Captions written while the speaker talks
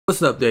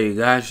What's up there, you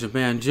guys? Your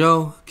man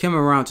Joe came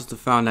around just to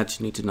find out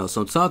you need to know.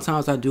 So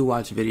sometimes I do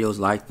watch videos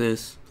like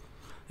this.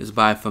 It's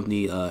from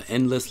the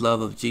Endless Love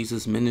of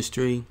Jesus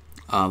Ministry.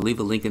 Leave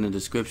a link in the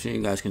description.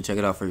 You guys can check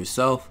it out for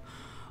yourself.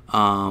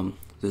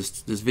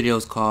 This video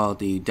is called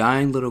 "The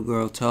Dying Little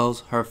Girl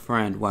Tells Her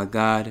Friend Why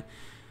God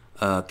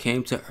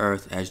Came to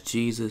Earth as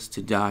Jesus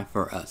to Die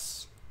for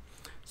Us."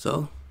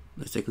 So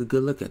let's take a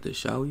good look at this,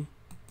 shall we?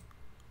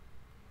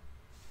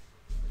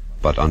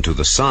 But unto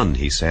the Son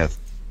he saith,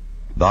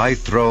 Thy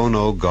throne,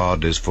 O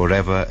God, is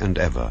forever and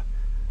ever.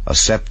 A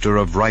scepter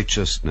of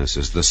righteousness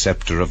is the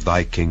scepter of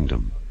thy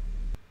kingdom.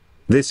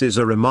 This is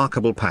a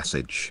remarkable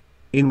passage,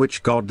 in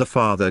which God the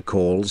Father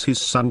calls his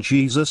Son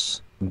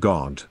Jesus,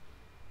 God.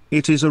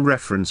 It is a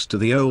reference to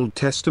the Old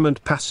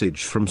Testament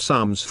passage from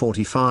Psalms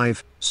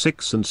 45,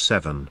 6 and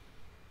 7.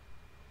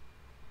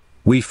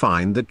 We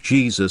find that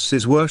Jesus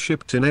is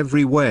worshipped in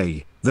every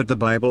way, that the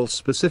Bible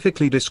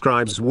specifically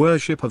describes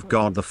worship of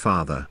God the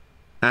Father.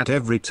 At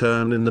every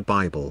turn in the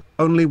Bible,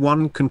 only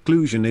one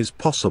conclusion is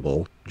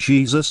possible: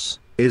 Jesus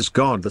is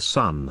God the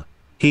Son.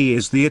 He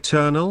is the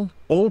eternal,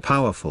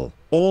 all-powerful,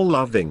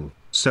 all-loving,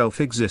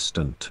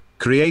 self-existent,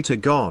 Creator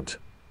God.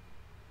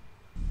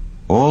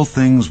 All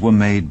things were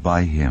made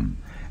by him,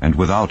 and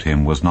without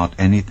him was not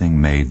anything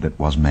made that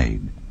was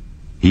made.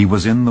 He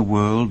was in the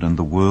world, and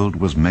the world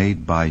was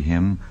made by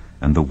him,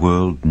 and the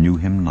world knew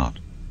him not.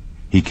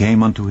 He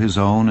came unto his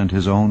own, and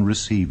his own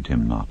received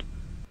him not.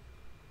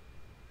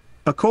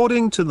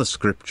 According to the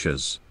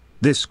Scriptures,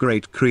 this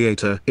great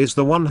Creator is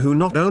the one who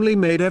not only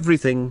made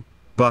everything,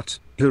 but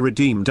who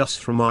redeemed us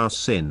from our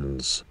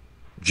sins.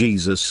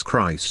 Jesus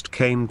Christ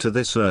came to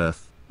this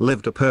earth,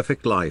 lived a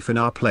perfect life in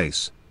our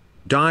place,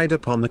 died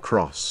upon the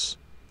cross.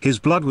 His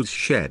blood was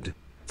shed.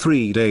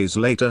 3 days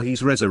later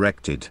he's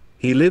resurrected.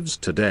 He lives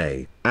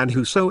today, and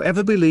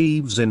whosoever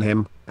believes in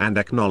him, and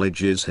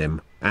acknowledges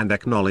him, and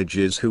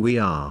acknowledges who we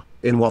are,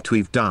 in what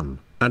we've done,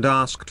 and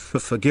asked for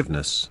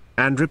forgiveness,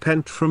 and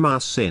repent from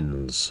our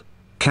sins,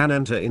 can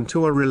enter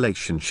into a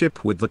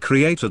relationship with the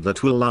Creator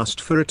that will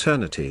last for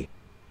eternity.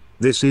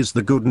 This is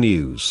the good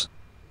news.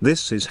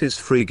 This is his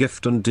free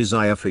gift and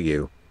desire for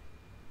you.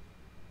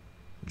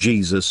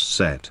 Jesus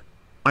said,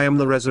 I am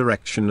the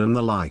resurrection and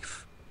the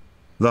life.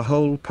 The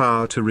whole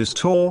power to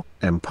restore,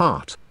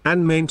 impart,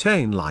 and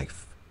maintain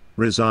life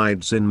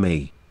resides in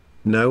me.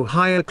 No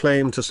higher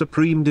claim to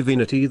supreme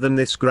divinity than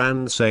this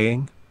grand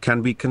saying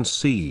can be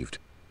conceived.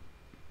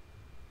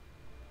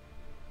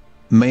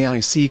 May I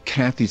see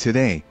Kathy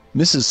today,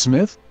 Mrs.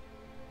 Smith?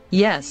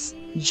 Yes,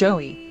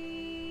 Joey.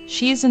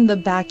 She's in the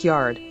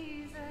backyard.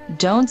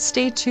 Don't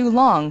stay too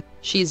long,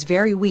 she's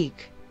very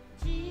weak.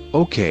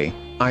 Okay,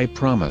 I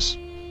promise.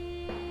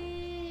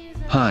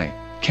 Hi,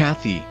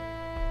 Kathy.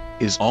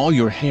 Is all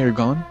your hair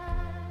gone?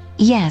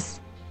 Yes.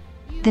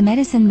 The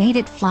medicine made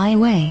it fly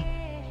away.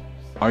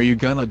 Are you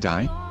gonna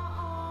die?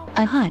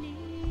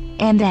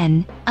 And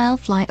then, I'll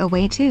fly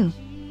away too.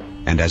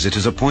 And as it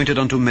is appointed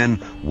unto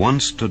men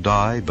once to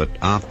die, but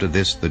after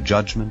this the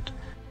judgment.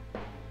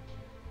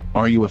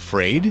 Are you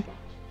afraid?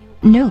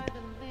 Nope.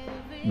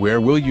 Where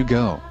will you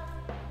go?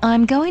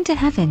 I'm going to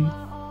heaven.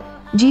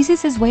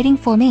 Jesus is waiting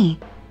for me.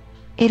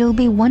 It'll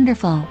be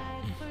wonderful.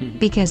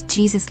 Because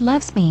Jesus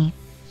loves me.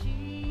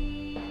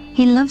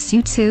 He loves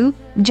you too,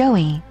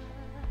 Joey.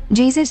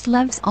 Jesus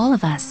loves all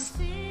of us.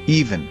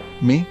 Even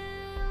me?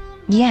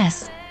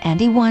 Yes, and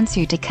he wants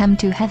you to come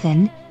to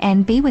heaven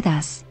and be with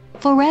us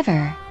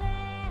forever.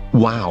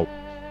 Wow.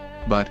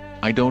 But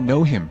I don't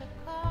know him.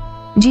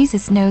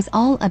 Jesus knows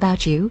all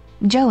about you,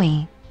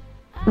 Joey.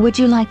 Would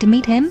you like to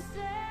meet him?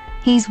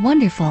 He's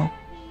wonderful.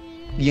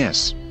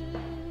 Yes.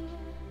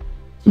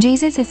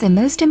 Jesus is the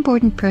most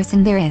important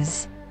person there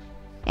is.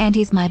 And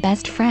he's my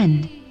best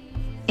friend.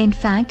 In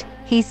fact,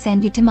 he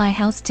sent you to my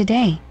house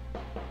today.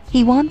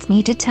 He wants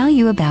me to tell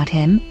you about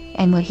him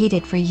and what he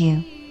did for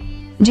you.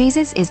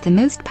 Jesus is the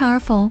most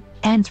powerful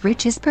and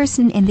richest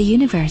person in the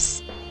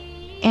universe.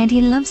 And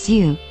he loves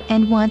you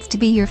and wants to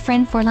be your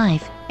friend for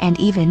life and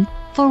even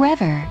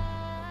forever.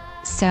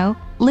 So,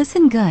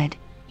 listen good.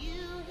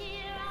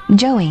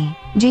 Joey,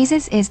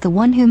 Jesus is the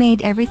one who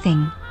made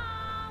everything.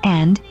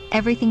 And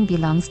everything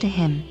belongs to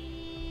him.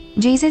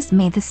 Jesus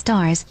made the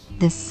stars,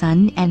 the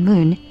sun and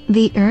moon,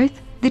 the earth,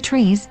 the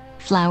trees,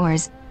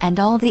 flowers, and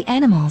all the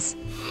animals.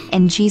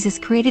 And Jesus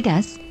created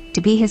us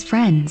to be his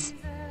friends.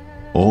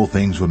 All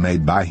things were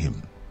made by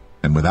him,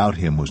 and without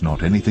him was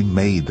not anything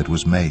made that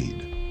was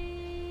made.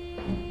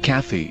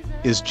 Kathy,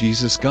 is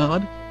Jesus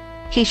God?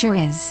 He sure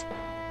is.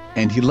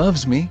 And he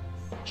loves me?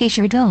 He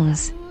sure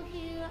does.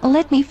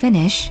 Let me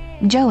finish,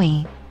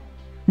 Joey.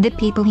 The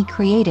people he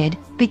created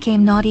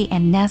became naughty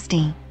and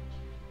nasty.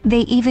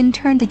 They even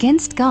turned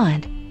against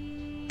God.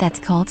 That's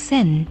called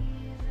sin.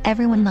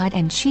 Everyone lied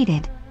and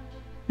cheated.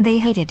 They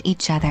hated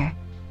each other.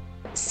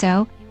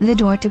 So, the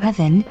door to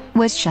heaven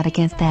was shut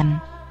against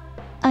them.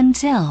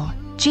 Until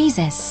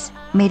Jesus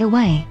made a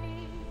way.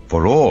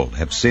 For all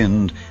have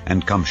sinned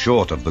and come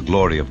short of the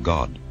glory of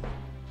God.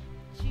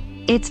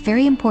 It's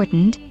very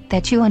important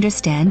that you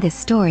understand this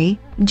story,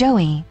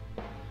 Joey.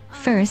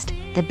 First,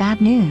 the bad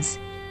news.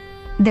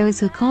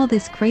 Those who call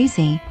this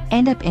crazy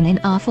end up in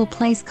an awful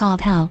place called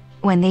hell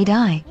when they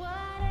die.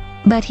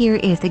 But here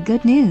is the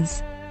good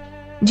news.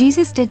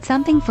 Jesus did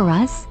something for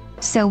us,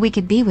 so we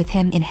could be with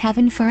him in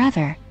heaven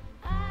forever.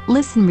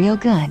 Listen real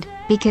good,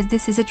 because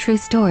this is a true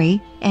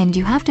story, and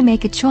you have to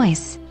make a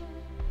choice.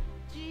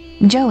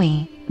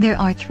 Joey, there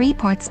are 3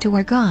 parts to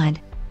our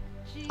God.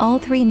 All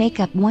 3 make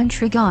up one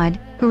true God,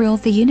 who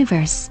rules the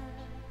universe.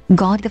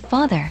 God the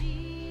Father.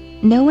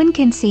 No one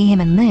can see him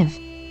and live.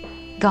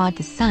 God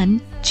the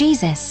Son,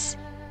 Jesus.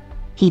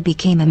 He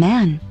became a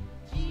man.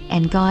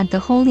 And God the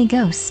Holy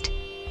Ghost.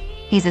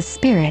 He's a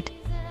spirit.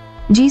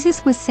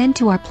 Jesus was sent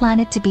to our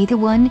planet to be the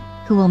one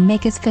who will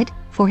make us fit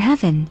for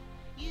heaven.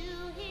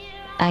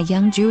 A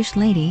young Jewish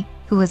lady,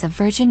 who was a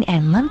virgin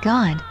and loved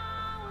God,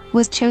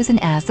 was chosen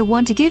as the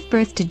one to give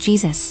birth to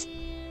Jesus.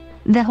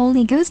 The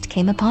Holy Ghost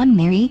came upon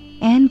Mary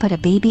and put a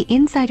baby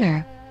inside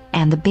her,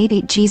 and the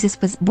baby Jesus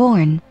was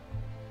born.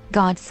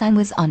 God's Son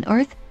was on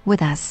earth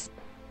with us.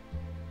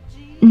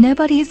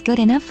 Nobody is good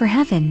enough for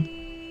heaven.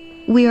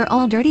 We are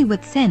all dirty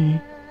with sin,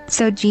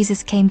 so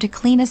Jesus came to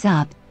clean us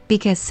up,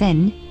 because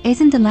sin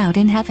isn't allowed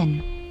in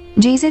heaven.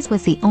 Jesus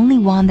was the only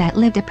one that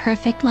lived a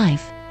perfect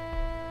life,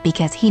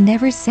 because he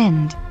never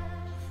sinned.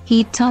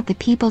 He taught the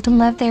people to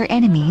love their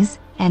enemies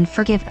and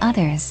forgive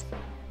others.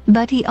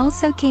 But he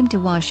also came to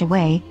wash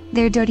away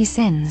their dirty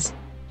sins.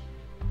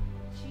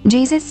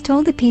 Jesus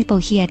told the people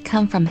he had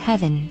come from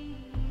heaven,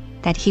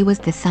 that he was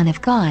the Son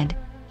of God.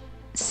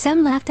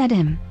 Some laughed at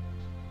him.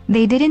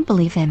 They didn't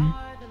believe him.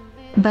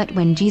 But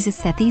when Jesus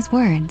said these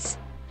words,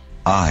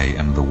 I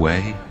am the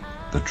way,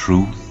 the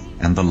truth,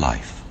 and the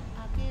life.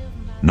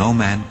 No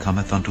man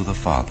cometh unto the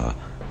Father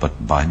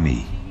but by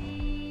me.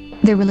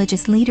 The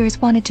religious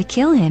leaders wanted to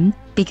kill him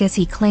because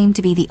he claimed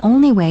to be the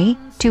only way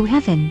to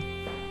heaven.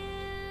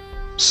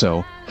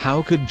 So,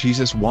 how could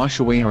Jesus wash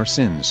away our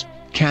sins,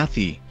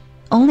 Kathy?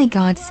 Only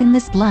God's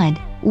sinless blood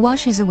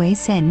washes away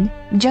sin,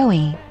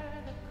 Joey.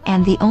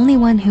 And the only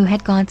one who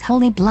had God's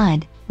holy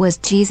blood was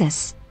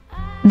Jesus.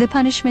 The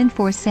punishment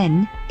for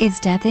sin is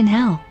death in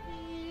hell.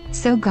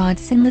 So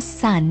God's sinless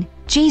Son,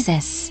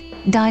 Jesus,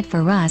 died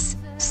for us,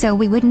 so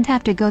we wouldn't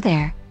have to go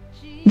there.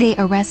 They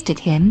arrested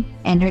him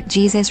and hurt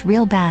Jesus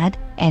real bad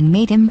and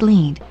made him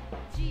bleed.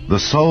 The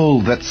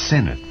soul that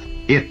sinneth,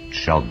 it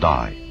shall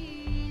die.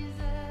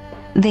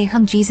 They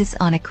hung Jesus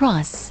on a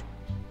cross.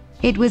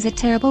 It was a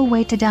terrible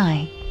way to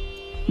die.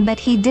 But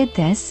he did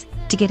this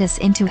to get us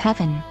into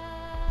heaven.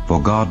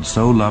 For God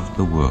so loved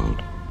the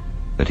world,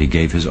 that he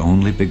gave his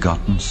only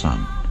begotten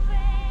Son,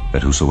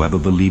 that whosoever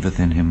believeth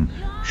in him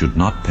should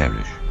not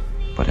perish,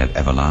 but have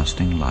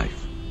everlasting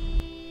life.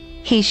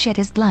 He shed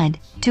his blood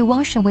to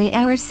wash away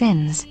our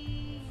sins.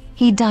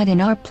 He died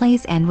in our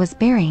place and was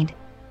buried.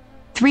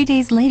 3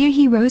 days later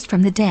he rose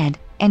from the dead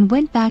and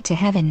went back to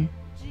heaven.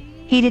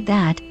 He did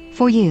that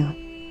for you.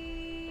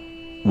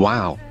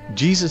 Wow,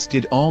 Jesus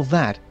did all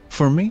that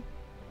for me?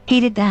 He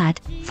did that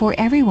for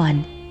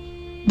everyone.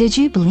 Did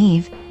you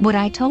believe what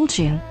I told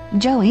you,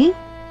 Joey?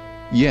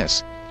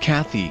 Yes,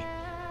 Kathy.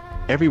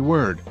 Every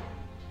word.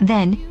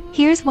 Then,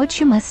 here's what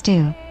you must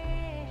do.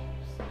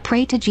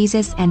 Pray to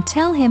Jesus and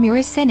tell him you're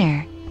a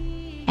sinner.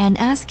 And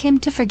ask him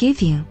to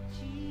forgive you.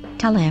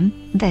 Tell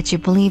him that you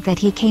believe that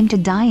he came to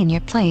die in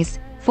your place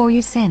for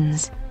your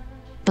sins.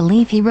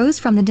 Believe he rose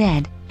from the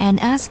dead and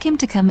ask him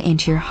to come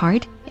into your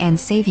heart and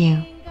save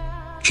you.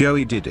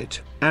 Joey did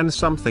it, and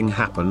something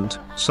happened,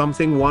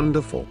 something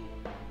wonderful.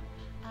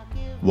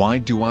 Why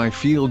do I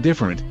feel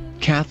different,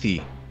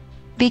 Kathy?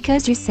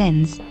 Because your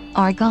sins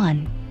are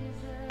gone.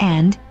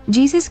 And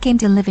Jesus came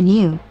to live in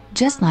you,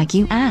 just like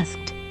you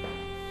asked.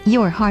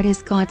 Your heart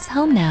is God's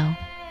home now.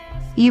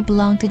 You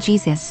belong to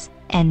Jesus,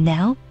 and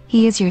now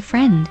he is your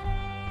friend.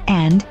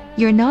 And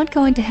you're not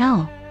going to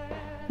hell,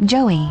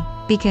 Joey,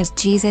 because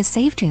Jesus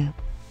saved you.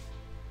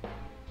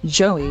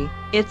 Joey,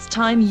 it's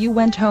time you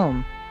went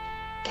home.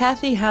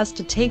 Kathy has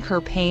to take her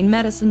pain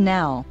medicine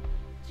now.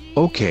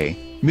 Okay,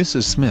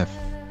 Mrs. Smith.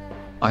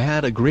 I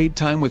had a great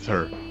time with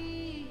her.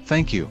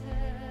 Thank you.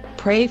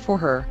 Pray for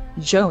her,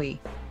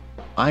 Joey.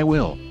 I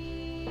will.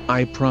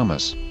 I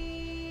promise.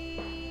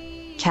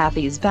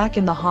 Kathy's back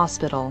in the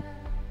hospital.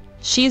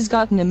 She's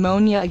got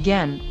pneumonia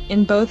again,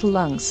 in both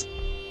lungs.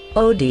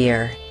 Oh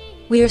dear.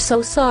 We are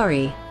so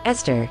sorry,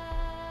 Esther.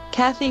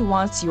 Kathy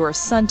wants your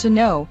son to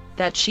know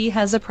that she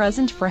has a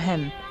present for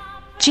him.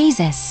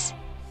 Jesus,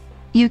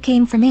 you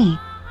came for me.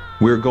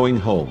 We're going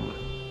home.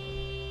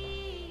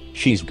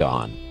 She's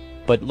gone.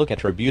 But look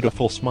at her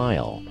beautiful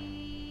smile.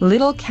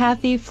 Little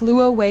Kathy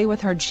flew away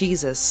with her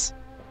Jesus.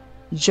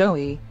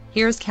 Joey,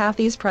 here's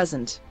Kathy's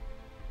present.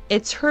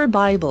 It's her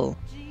Bible.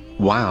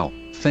 Wow,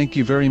 thank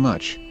you very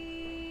much.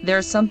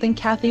 There's something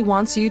Kathy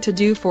wants you to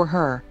do for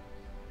her.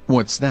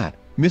 What's that,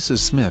 Mrs.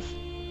 Smith?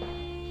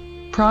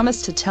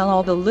 Promise to tell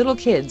all the little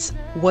kids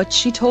what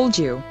she told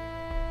you.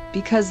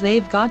 Because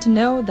they've got to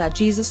know that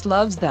Jesus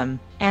loves them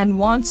and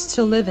wants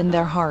to live in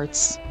their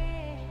hearts.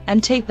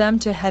 And take them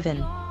to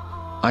heaven.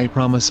 I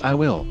promise I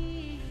will.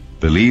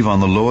 Believe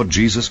on the Lord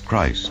Jesus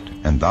Christ,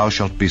 and thou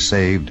shalt be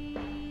saved.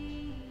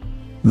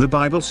 The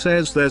Bible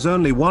says there's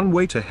only one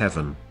way to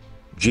heaven.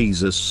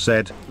 Jesus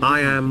said, I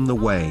am the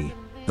way,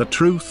 the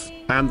truth,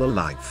 and the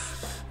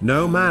life.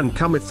 No man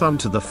cometh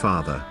unto the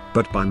Father,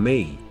 but by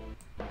me.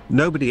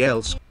 Nobody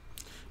else.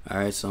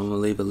 Alright, so I'm going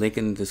to leave a link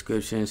in the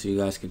description so you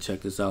guys can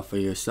check this out for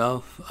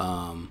yourself.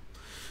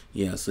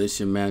 Yeah, so it's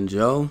your man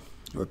Joe.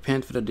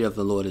 Repent, for the day of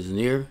the Lord is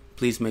near.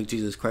 Please make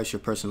Jesus Christ your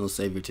personal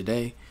Savior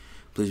today.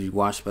 Please be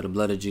washed by the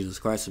blood of Jesus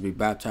Christ and be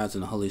baptized in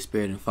the Holy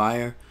Spirit and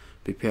fire.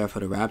 Prepare for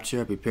the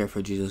rapture. Prepare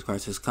for Jesus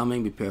Christ's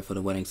coming. Prepare for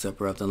the wedding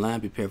supper of the Lamb.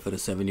 Prepare for the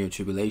 7-year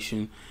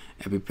tribulation.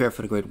 And prepare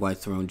for the great white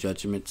throne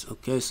judgment.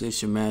 Okay, so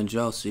it's your man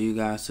Joe. See you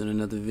guys in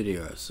another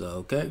video. So,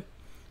 okay?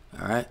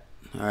 Alright.